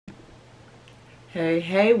Hey,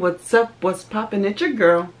 hey, what's up? What's poppin'? It's your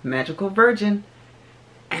girl, Magical Virgin,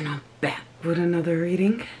 and I'm back with another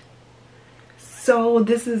reading. So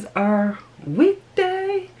this is our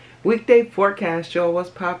weekday forecast, y'all. What's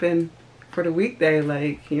poppin' for the weekday?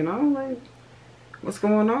 Like, what's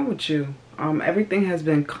going on with you? Everything has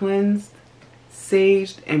been cleansed,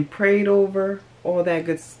 saged, and prayed over, all that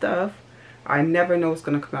good stuff. I never know what's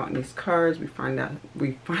gonna come out in these cards. We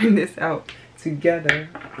find this out together.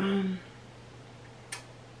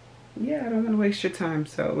 Yeah, I don't want to waste your time,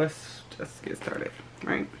 so let's just get started,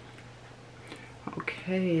 right?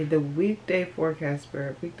 Okay, the weekday forecast,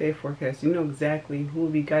 Spirit. Weekday forecast. You know exactly who will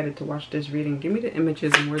be guided to watch this reading. Give me the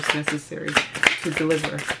images and words necessary to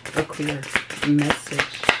deliver a clear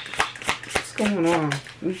message. What's going on?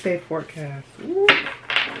 Weekday forecast. Ooh.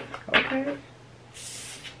 Okay.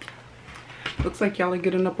 Looks like y'all are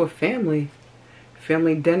getting up with family.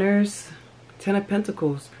 Family dinners. 10 of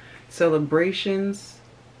Pentacles. Celebrations.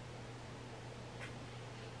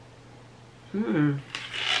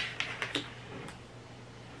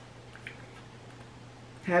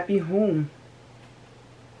 Happy home.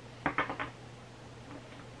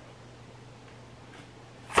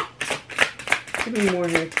 Give me more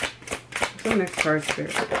here. What's the next card,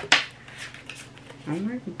 Spirit? Oh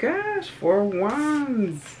my gosh, 4 of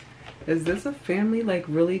Wands. Is this a family like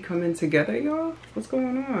really coming together, y'all? What's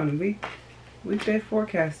going on? Weekday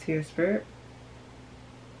forecast here, Spirit.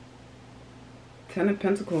 10 of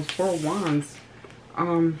Pentacles, 4 of Wands.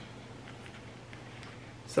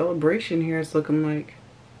 Celebration here is looking like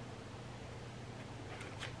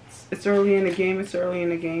it's early in the game. It's early in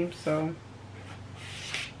the game, so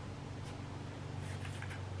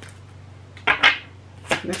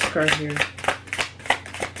next card here.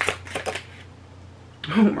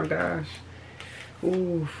 Oh my gosh.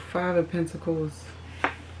 Ooh, 5 of Pentacles.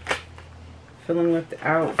 Feeling left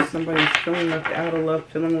out. Somebody's feeling left out of love,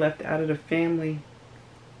 feeling left out of the family.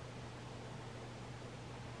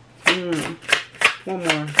 One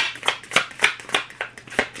more.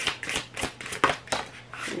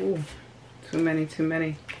 Ooh, too many.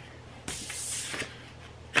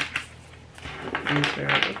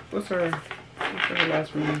 What's our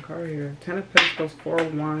last remaining card here? 10 of Pentacles, 4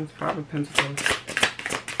 of Wands, 5 of Pentacles.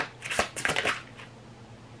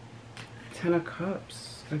 10 of Cups.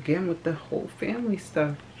 Again with the whole family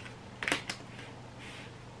stuff.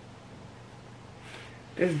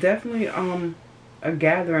 There's definitely a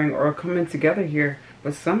gathering or a coming together here,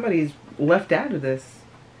 but somebody's left out of this.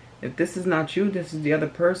 If this is not you, this is the other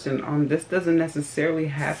person. This doesn't necessarily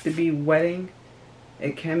have to be wedding.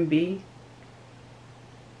 It can be.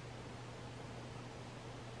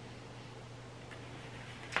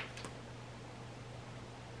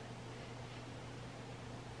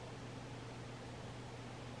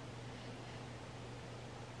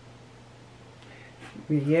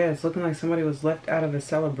 Yeah, it's looking like somebody was left out of a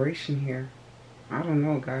celebration here. I don't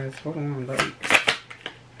know, guys. Hold on.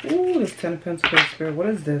 Ooh, this 10 of Pentacles, Spirit. What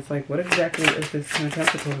is this? Like, what exactly is this 10 of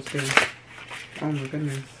Pentacles doing? Oh my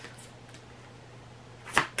goodness.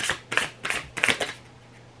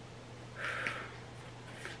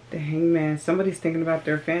 The Hangman. Somebody's thinking about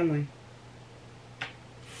their family.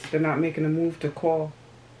 They're not making a move to call.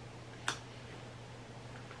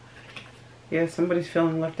 Yeah, somebody's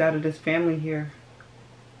feeling left out of this family here.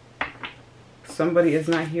 Somebody is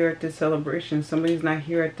not here at this celebration. Somebody's not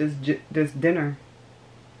here at this dinner.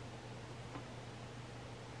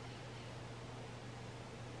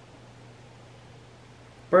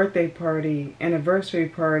 Birthday party, anniversary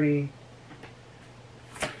party.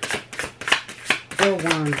 4 of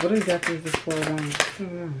Wands. What exactly is this 4 of Wands? I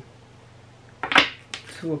don't know.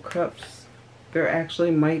 2 of Cups. There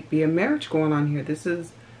actually might be a marriage going on here. This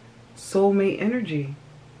is soulmate energy.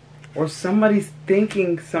 Or somebody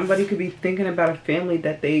could be thinking about a family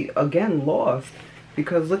that they, again, lost.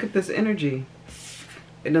 Because look at this energy.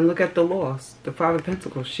 And then look at the loss. The 5 of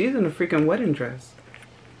Pentacles. She's in a freaking wedding dress.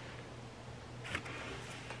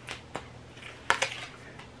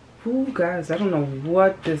 Ooh, guys, I don't know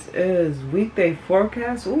what this is. Weekday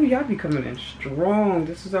forecast. Ooh, y'all be coming in strong.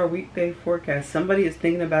 This is our weekday forecast. Somebody is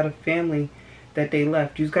thinking about a family that they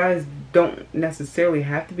left. You guys don't necessarily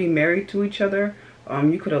have to be married to each other.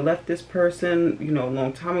 You could have left this person, a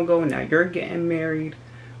long time ago, and now you're getting married.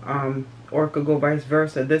 Or it could go vice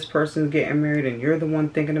versa. This person's getting married and you're the one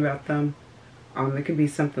thinking about them. It could be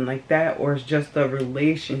something like that, or it's just a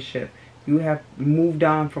relationship. You have moved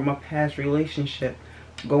on from a past relationship,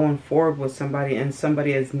 going forward with somebody, and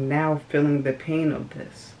somebody is now feeling the pain of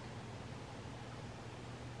this.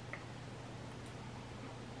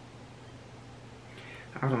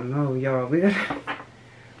 I don't know, y'all. We got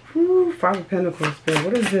 5 of Pentacles, Spirit.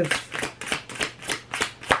 What is this?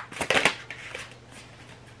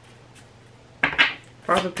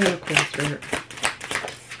 Five of Pentacles, Spirit.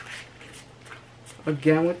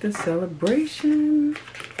 Again with the celebration.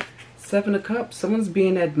 Seven of Cups. Someone's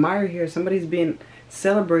being admired here. Somebody's being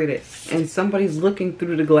celebrated. And somebody's looking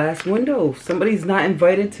through the glass window. Somebody's not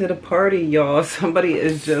invited to the party, y'all. Somebody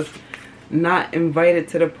is just not invited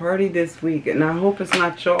to the party this week. And I hope it's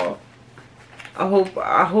not y'all.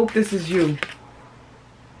 I hope this is you.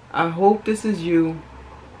 I hope this is you.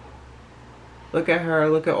 Look at her.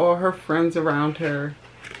 Look at all her friends around her.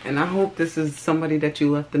 And I hope this is somebody that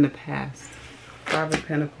you left in the past. Five of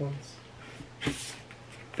Pentacles.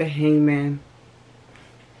 The Hangman.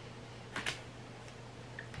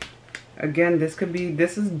 Again, this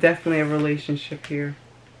is definitely a relationship here.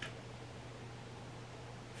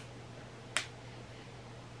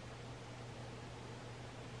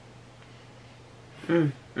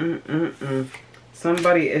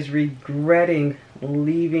 Somebody is regretting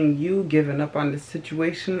leaving you, giving up on the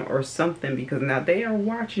situation or something, because now they are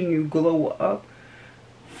watching you glow up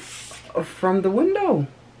from the window.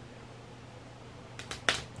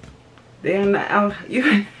 They are not out.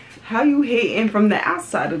 How you hating from the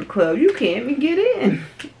outside of the club? You can't even get in.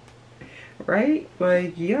 Right?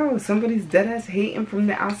 Like, yo, somebody's dead ass hating from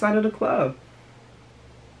the outside of the club.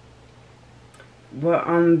 But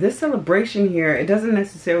this celebration here, it doesn't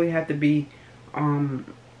necessarily have to be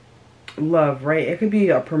love, right? It could be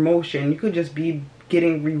a promotion. You could just be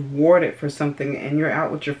getting rewarded for something, and you're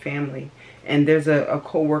out with your family, and there's a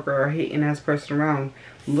co-worker or a hating ass person around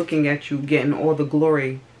looking at you getting all the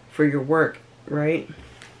glory for your work, right?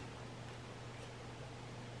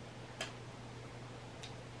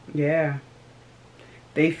 Yeah,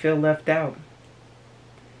 they feel left out.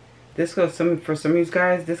 This goes for some of these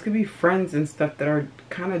guys. This could be friends and stuff that are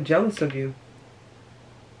kind of jealous of you.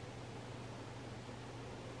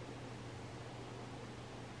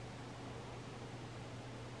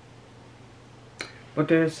 But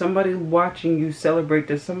there's somebody watching you celebrate.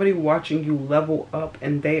 There's somebody watching you level up,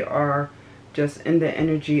 and they are just in the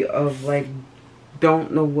energy of like,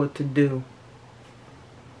 don't know what to do.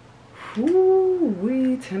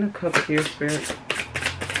 Ooh, Ten of Cups here, Spirit.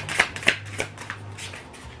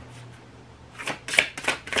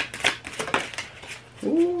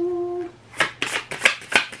 Ooh.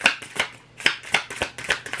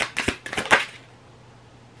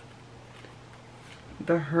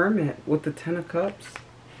 The Hermit with the Ten of Cups.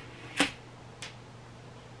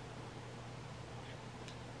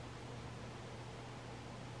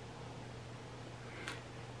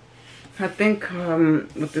 I think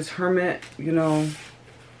with this Hermit, you know,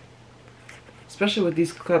 especially with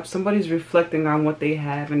these cups, somebody's reflecting on what they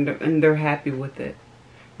have, and they're happy with it.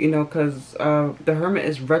 You know, because the Hermit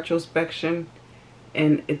is retrospection,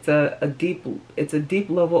 and it's a deep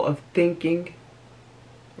level of thinking,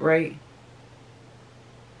 right?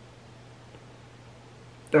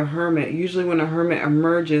 The Hermit, usually when a Hermit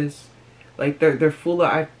emerges, like they're full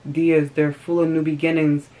of ideas, they're full of new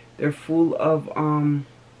beginnings, they're full of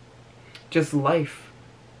just life.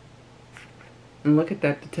 And look at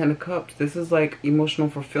that, the Ten of Cups. This is like emotional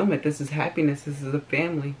fulfillment. This is happiness. This is a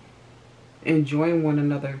family enjoying one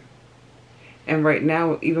another. And right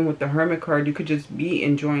now, even with the Hermit card, you could just be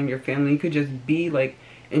enjoying your family. You could just be like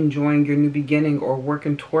enjoying your new beginning, or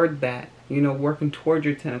working toward that, you know, working toward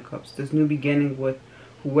your Ten of Cups, this new beginning with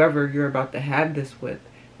whoever you're about to have this with.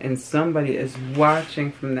 And somebody is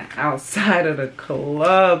watching from the outside of the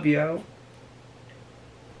club, yo.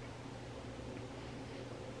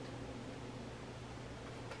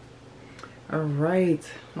 All right,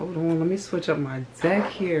 hold on, let me switch up my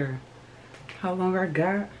deck here. How long I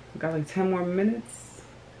got? Got like 10 more minutes.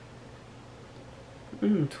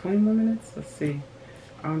 20 more minutes. Let's see.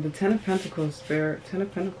 The Ten of Pentacles, Spirit. Ten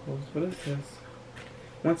of Pentacles. What is this?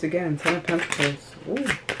 Once again, Ten of Pentacles.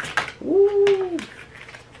 Ooh. Ooh.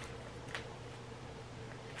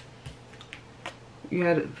 You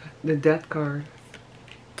had the Death card.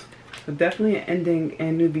 So definitely an ending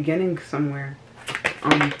and new beginning somewhere.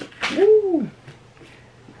 Ooh.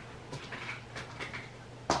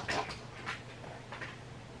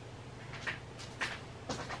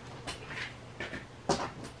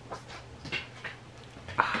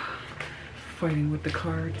 Fighting with the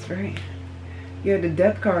cards, right? Yeah, the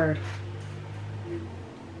Death card.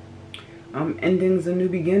 Endings and new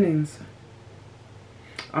beginnings.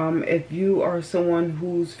 If you are someone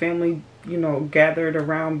whose family, you know, gathered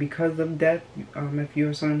around because of death, if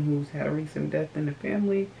you're someone who's had a recent death in the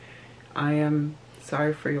family, I am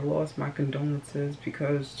sorry for your loss. My condolences,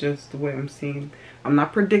 because just the way I'm seeing, I'm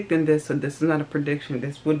not predicting this, so this is not a prediction.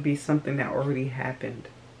 This would be something that already happened.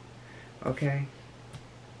 Okay?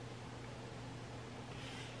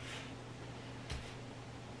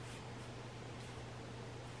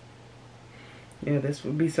 Yeah, this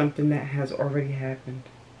would be something that has already happened.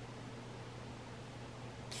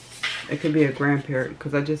 It could be a grandparent,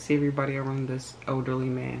 because I just see everybody around this elderly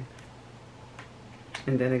man.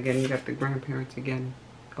 And then again, you got the grandparents again,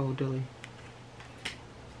 elderly.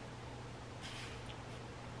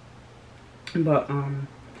 But,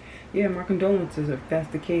 yeah, my condolences if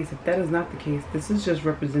that's the case. If that is not the case, this is just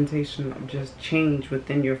representation of just change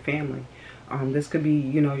within your family. This could be,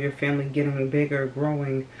 you know, your family getting bigger,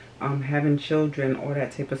 growing, having children, all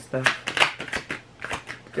that type of stuff.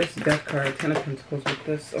 This death card, 10 of Pentacles with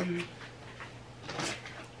this.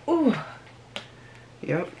 Ooh.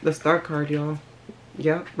 Yep, the Star card, y'all.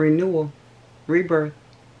 Yep, renewal, rebirth.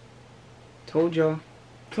 Told y'all.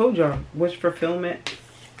 Told y'all. Wish fulfillment.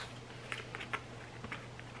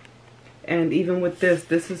 And even with this,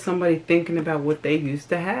 this is somebody thinking about what they used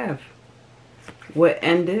to have. What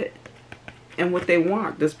ended. And what they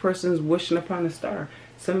want. This person's wishing upon a star.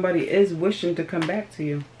 Somebody is wishing to come back to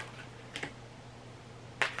you.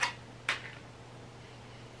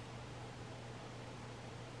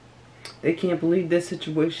 They can't believe this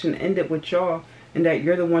situation ended with y'all, and that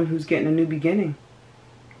you're the one who's getting a new beginning.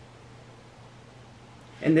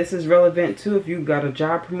 And this is relevant too if you got a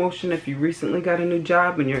job promotion, if you recently got a new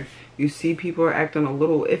job and you see people are acting a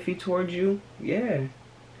little iffy towards you. Yeah,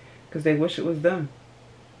 because they wish it was them.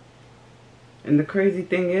 And the crazy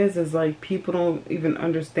thing is like people don't even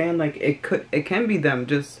understand, like it can be them.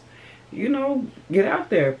 Just, you know, get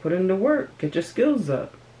out there, put in the work, get your skills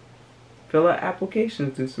up, fill out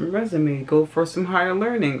applications, do some resume, go for some higher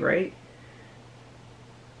learning, right?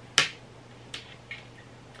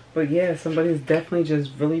 But yeah, somebody's definitely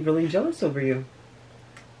just really, really jealous over you.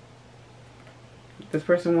 This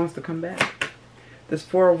person wants to come back. There's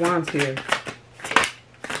 4 of Wands here.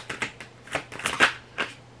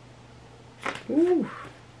 Ooh.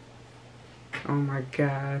 Oh my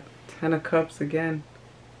God. 10 of Cups again.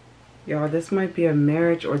 Y'all, this might be a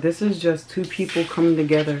marriage, or this is just 2 people coming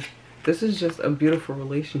together. This is just a beautiful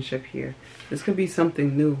relationship here. This could be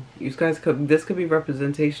something new. You guys could, this could be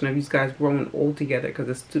representation of you guys growing old together, because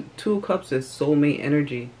this 2 of Cups is soulmate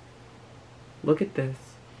energy. Look at this.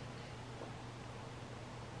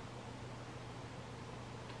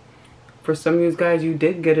 For some of you guys, you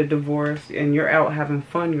did get a divorce and you're out having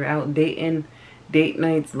fun. You're out dating, date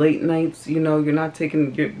nights, late nights. You know, you're not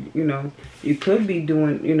taking, you know, you could be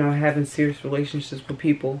doing, you know, having serious relationships with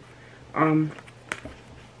people.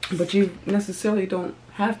 But you necessarily don't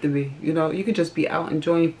have to be. You know, you could just be out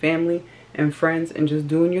enjoying family and friends and just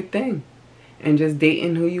doing your thing. And just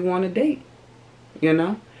dating who you want to date. You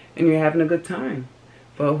know? And you're having a good time.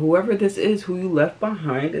 But whoever this is, who you left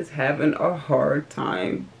behind, is having a hard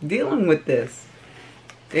time dealing with this.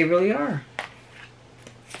 They really are.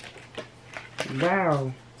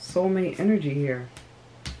 Wow. Soulmate energy here.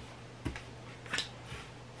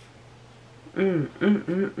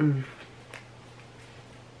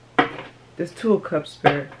 This 2 of Cups,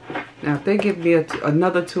 Spirit. Now, if they give me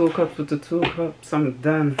another 2 of Cups with the 2 of Cups, I'm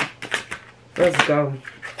done. Let's go.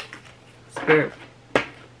 Spirit.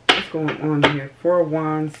 What's going on here? 4 of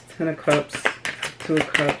Wands, 10 of Cups, 2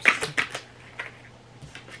 of Cups.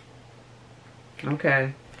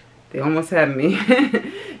 Okay. They almost had me.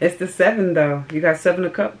 It's the 7, though. You got 7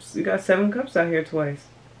 of Cups. You got 7 cups out here twice.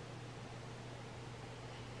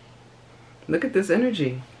 Look at this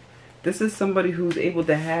energy. This is somebody who's able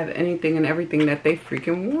to have anything and everything that they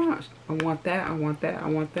freaking want. I want that, I want that, I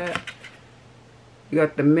want that. You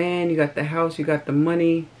got the man, you got the house, you got the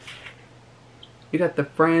money. You got the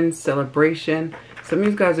friends, celebration. Some of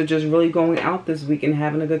you guys are just really going out this week and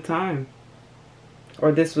having a good time.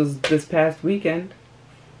 Or this was this past weekend.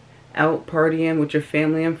 Out partying with your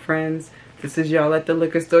family and friends. This is y'all at the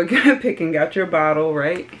liquor store picking out your bottle,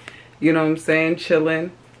 right? You know what I'm saying?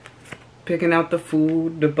 Chilling. Picking out the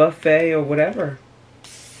food, the buffet, or whatever.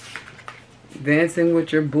 Dancing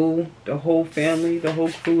with your boo. The whole family, the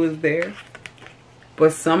whole crew is there.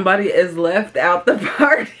 But somebody is left out the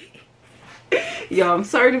party. Yo, I'm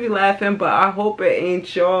sorry to be laughing, but I hope it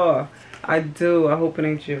ain't y'all. I do. I hope it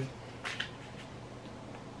ain't you.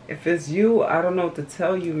 If it's you, I don't know what to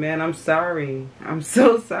tell you, man. I'm sorry. I'm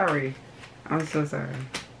so sorry. I'm so sorry.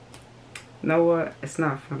 You know what? It's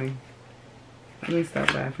not funny. Let me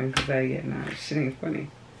stop laughing because shit ain't funny.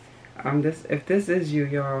 If this is you,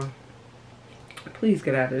 y'all, please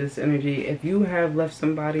get out of this energy. If you have left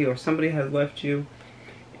somebody or somebody has left you,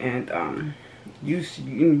 and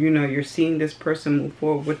you know you're seeing this person move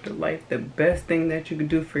forward with their life, the best thing that you can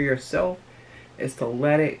do for yourself is to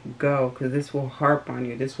let it go, because this will harp on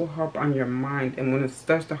you. This will harp on your mind, and when it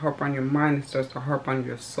starts to harp on your mind, it starts to harp on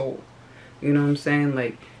your soul. You know what I'm saying?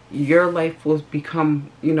 Like, your life will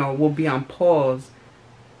become, you know, will be on pause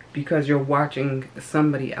because you're watching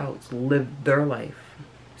somebody else live their life.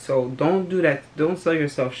 So don't do that. Don't sell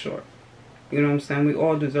yourself short. You know what I'm saying? We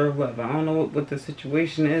all deserve love. I don't know what the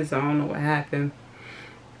situation is. I don't know what happened.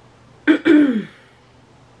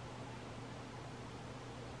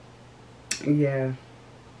 Yeah.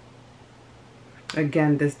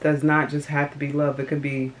 Again, this does not just have to be love. It could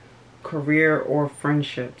be career or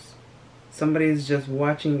friendships. Somebody's just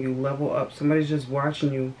watching you level up. Somebody's just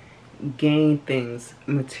watching you gain things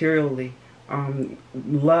materially.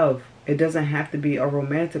 Love. It doesn't have to be a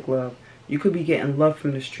romantic love. You could be getting love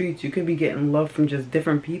from the streets. You could be getting love from just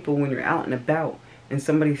different people when you're out and about, and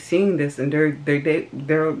somebody's seeing this and they're a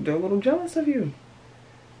little jealous of you.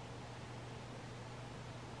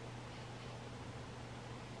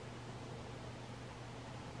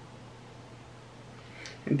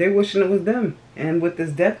 And they're wishing it was them. And with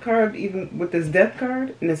this death card, even with this death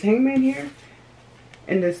card and this hangman here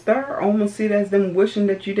and this star, I almost see it as them wishing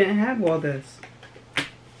that you didn't have all this.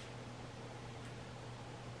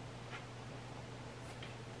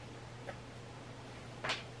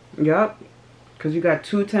 Yup. Because you got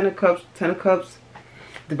 2 10 of cups. 10 of cups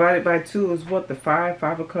divided by 2 is what? The 5?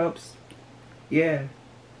 5 of cups? Yeah.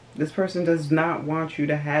 This person does not want you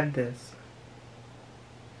to have this.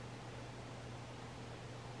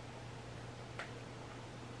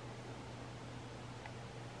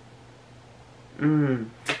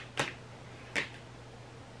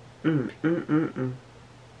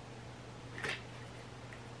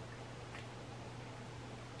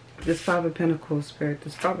 This 5 of Pentacles, Spirit.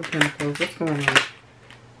 This 5 of Pentacles. What's going on?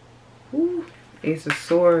 Ooh. Ace of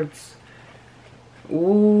Swords.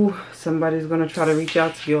 Ooh. Somebody's going to try to reach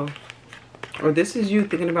out to you. Or this is you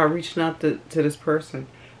thinking about reaching out to this person.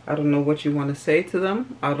 I don't know what you want to say to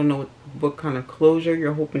them. I don't know what kind of closure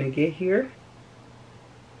you're hoping to get here.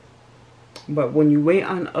 But when you wait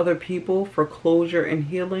on other people for closure and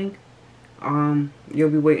healing, you'll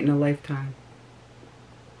be waiting a lifetime.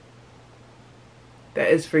 That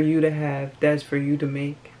is for you to have. That's for you to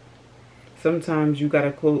make. Sometimes you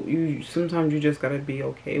gotta close. Sometimes you just gotta be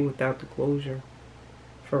okay without the closure.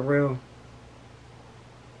 For real.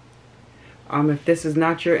 If this is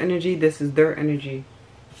not your energy, this is their energy.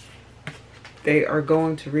 They are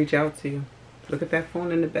going to reach out to you. Look at that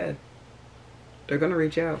phone in the bed. They're gonna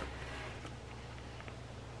reach out.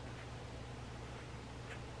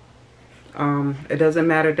 It doesn't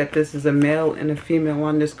matter that this is a male and a female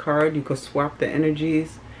on this card. You could swap the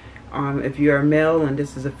energies. If you're a male and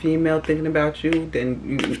this is a female thinking about you,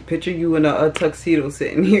 then you picture you in a tuxedo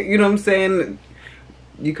sitting here. You know what I'm saying?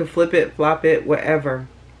 You could flip it, flop it, whatever.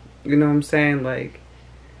 You know what I'm saying? Like,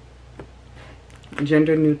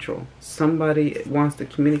 gender neutral. Somebody wants to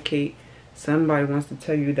communicate. Somebody wants to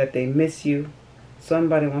tell you that they miss you.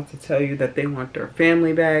 Somebody wants to tell you that they want their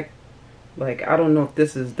family back. Like, I don't know if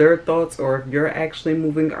this is their thoughts or if you're actually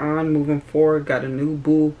moving on, moving forward, got a new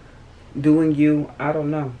boo doing you. I don't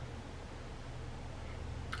know.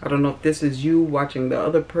 I don't know if this is you watching the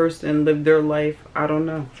other person live their life. I don't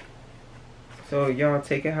know. So y'all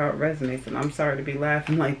take it how it resonates. And I'm sorry to be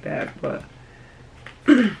laughing like that, but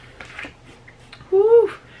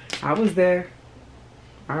whew, I was there.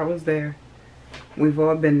 I was there. We've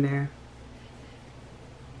all been there.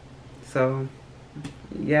 So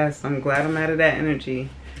yes, I'm glad I'm out of that energy.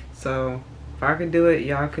 So if I could do it,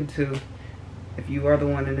 y'all could too. If you are the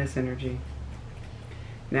one in this energy.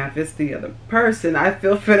 Now if it's the other person, I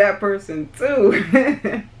feel for that person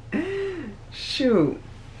too. Shoot.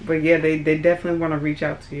 But yeah, they definitely want to reach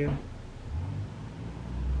out to you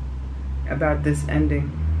about this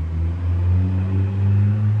ending.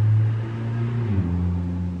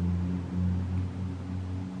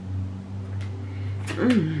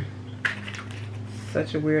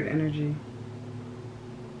 Such a weird energy.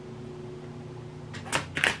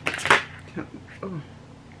 Oh.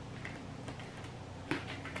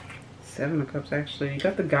 7 of Cups, actually. You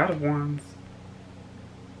got the God of Wands.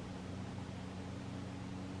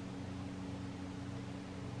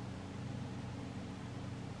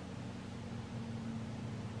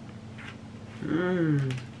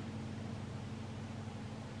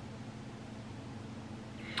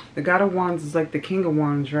 The God of Wands is like the King of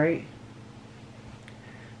Wands, right?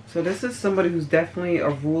 So this is somebody who's definitely a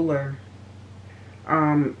ruler.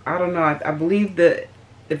 I don't know. I believe that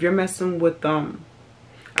if you're messing with I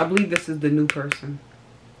believe this is the new person.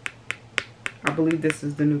 I believe this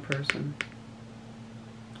is the new person.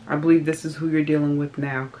 I believe this is who you're dealing with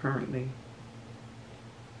now, currently.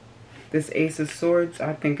 This Ace of Swords,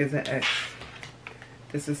 I think, is an ex.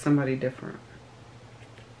 This is somebody different.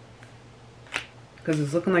 Because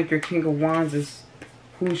it's looking like your King of Wands is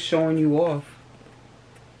who's showing you off,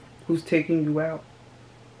 who's taking you out.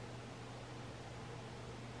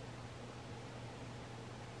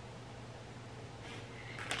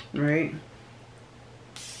 Right?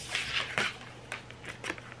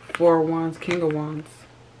 Four of Wands, King of Wands.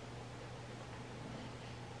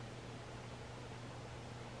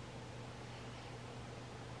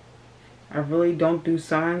 I really don't do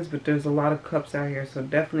signs, but there's a lot of cups out here. So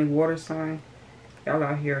definitely water sign. Y'all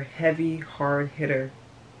out here heavy, hard hitter.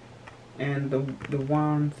 And the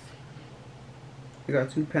wands. We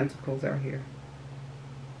got 2 pentacles out here.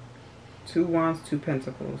 2 wands, 2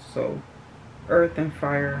 pentacles. So earth and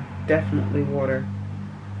fire, definitely water.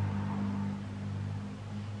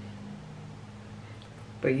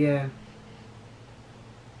 But yeah,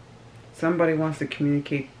 somebody wants to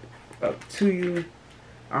communicate to you.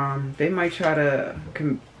 They might try to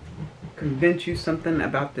convince you something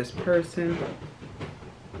about this person.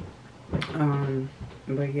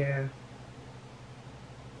 But yeah.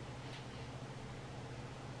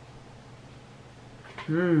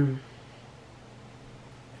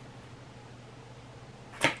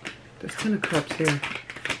 There's 10 of Cups here.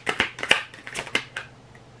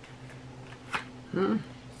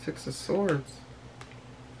 6 of Swords.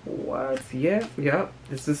 What? Yeah, yep.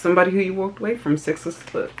 This is somebody who you walked away from. 6 of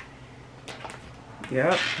Swords.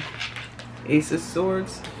 Yep. Ace of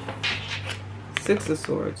Swords. 6 of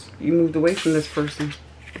Swords. You moved away from this person.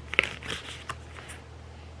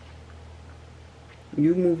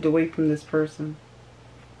 You moved away from this person.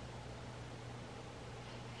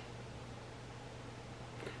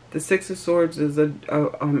 The 6 of Swords is a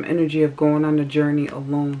energy of going on a journey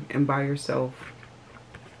alone and by yourself.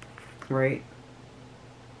 Right?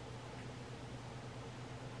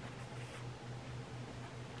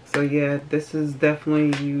 So yeah, this is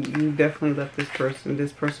definitely, you definitely left this person.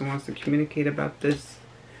 This person wants to communicate about this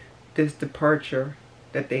departure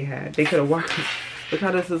that they had. They could have watched, look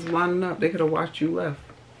how this is lining up. They could have watched you left.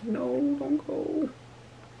 No, don't go.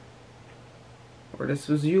 Or this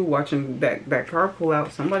was you watching that car pull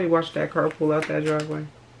out. Somebody watched that car pull out that driveway.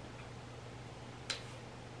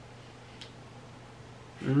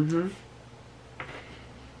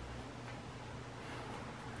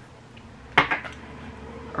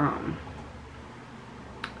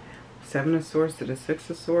 Seven of Swords to the 6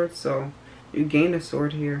 of Swords. So you gained a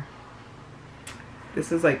sword here.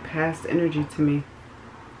 This is like past energy to me.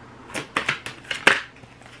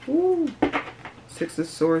 Ooh. 6 of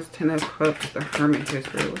Swords, 10 of Cups, the Hermit here.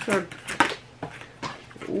 What's our...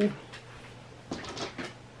 Ooh.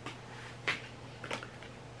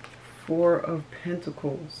 4 of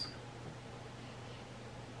Pentacles.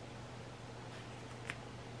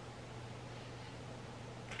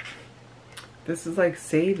 This is like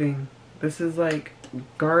saving. This is like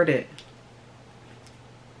guard it.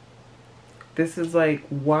 This is like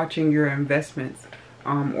watching your investments.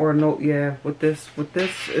 Or no, yeah, with this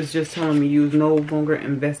is just telling me you no longer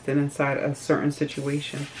invested inside a certain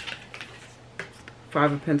situation.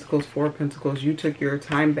 5 of Pentacles, 4 of Pentacles. You took your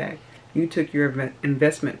time back. You took your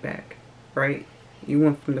investment back, right? You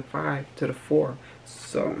went from the 5 to the 4.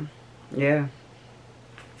 So, yeah.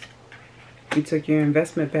 You took your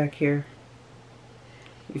investment back here.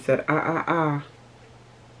 You said, and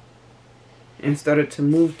started to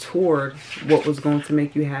move toward what was going to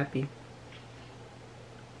make you happy.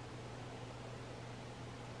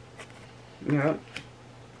 Yep.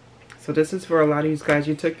 So this is for a lot of you guys.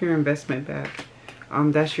 You took your investment back.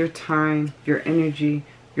 That's your time, your energy,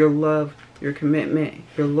 your love, your commitment,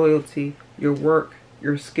 your loyalty, your work,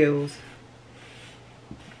 your skills.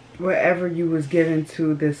 Whatever you was given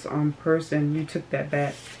to this person, you took that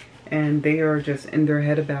back. And they are just in their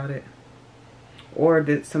head about it. Or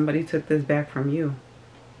that somebody took this back from you.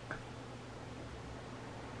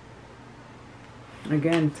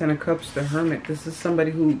 Again, 10 of Cups, the Hermit. This is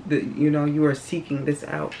somebody who, you know, you are seeking this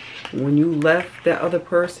out. When you left that other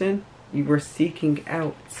person, you were seeking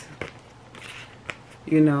out,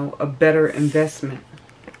 you know, a better investment.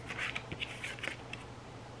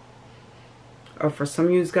 Or for some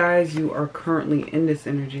of you guys, you are currently in this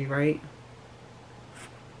energy, right?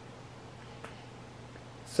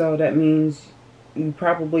 So that means you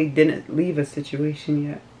probably didn't leave a situation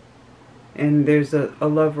yet. And there's a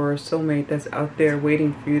lover or a soulmate that's out there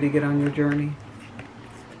waiting for you to get on your journey.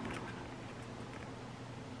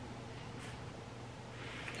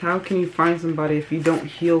 How can you find somebody if you don't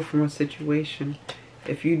heal from a situation?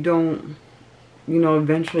 If you don't, you know,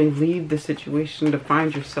 eventually leave the situation to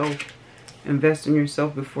find yourself. Invest in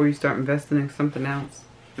yourself before you start investing in something else.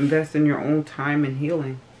 Invest in your own time and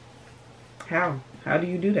healing. How? How do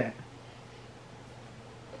you do that?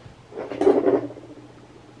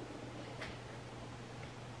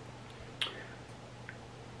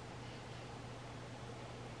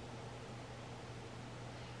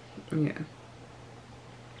 Yeah.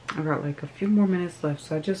 I got like a few more minutes left,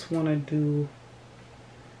 so I just want to do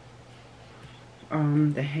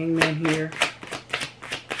the Hangman here.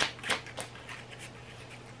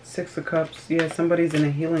 Six of Cups. Yeah, somebody's in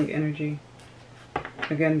a healing energy.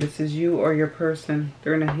 Again, this is you or your person.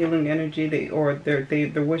 They're in a healing energy.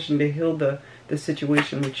 They're wishing to heal the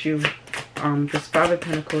situation with you. This Five of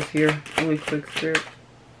Pentacles here. Really quick, Spirit.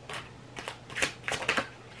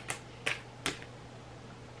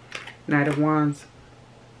 Knight of Wands.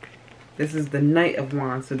 This is the Knight of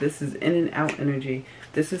Wands. So this is in and out energy.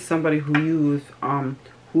 This is somebody who you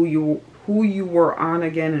were on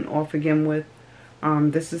again and off again with.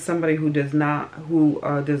 This is somebody who does not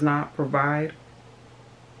provide.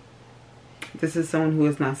 This is someone who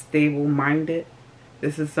is not stable-minded.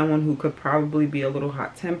 This is someone who could probably be a little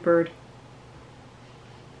hot-tempered.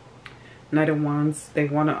 Knight of Wands, they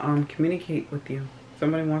want to communicate with you.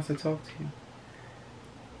 Somebody wants to talk to you.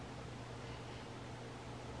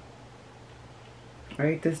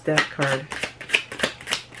 Right, this Death card.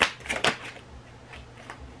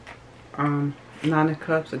 Nine of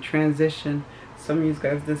Cups, a transition. Some of you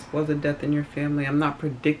guys, this was a death in your family. I'm not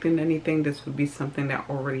predicting anything. This would be something that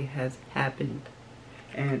already has happened.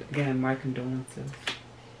 And again, my condolences.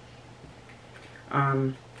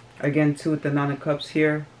 Again, too, with the Nine of Cups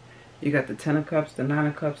here, you got the Ten of Cups, the Nine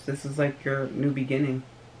of Cups. This is like your new beginning.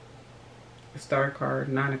 The Star card,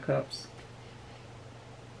 Nine of Cups.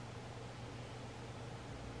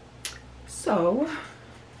 So,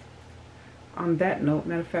 on that note,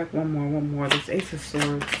 matter of fact, one more. This Ace of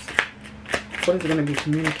Swords. What is going to be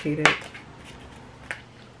communicated?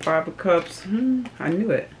 Five of Cups. I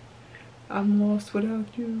knew it. I'm lost without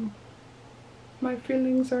you. My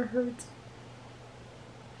feelings are hurt.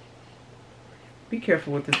 Be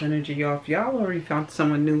careful with this energy, y'all. If y'all already found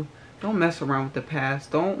someone new, don't mess around with the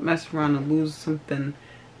past. Don't mess around and lose something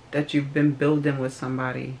that you've been building with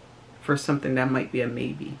somebody for something that might be a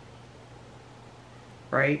maybe.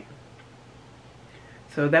 Right?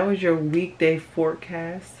 So that was your weekday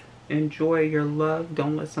forecast. Enjoy your love.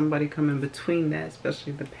 Don't let somebody come in between that,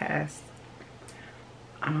 especially the past.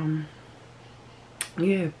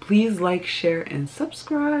 Yeah, please like, share, and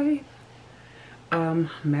subscribe.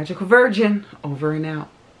 Magical Virgin, over and out.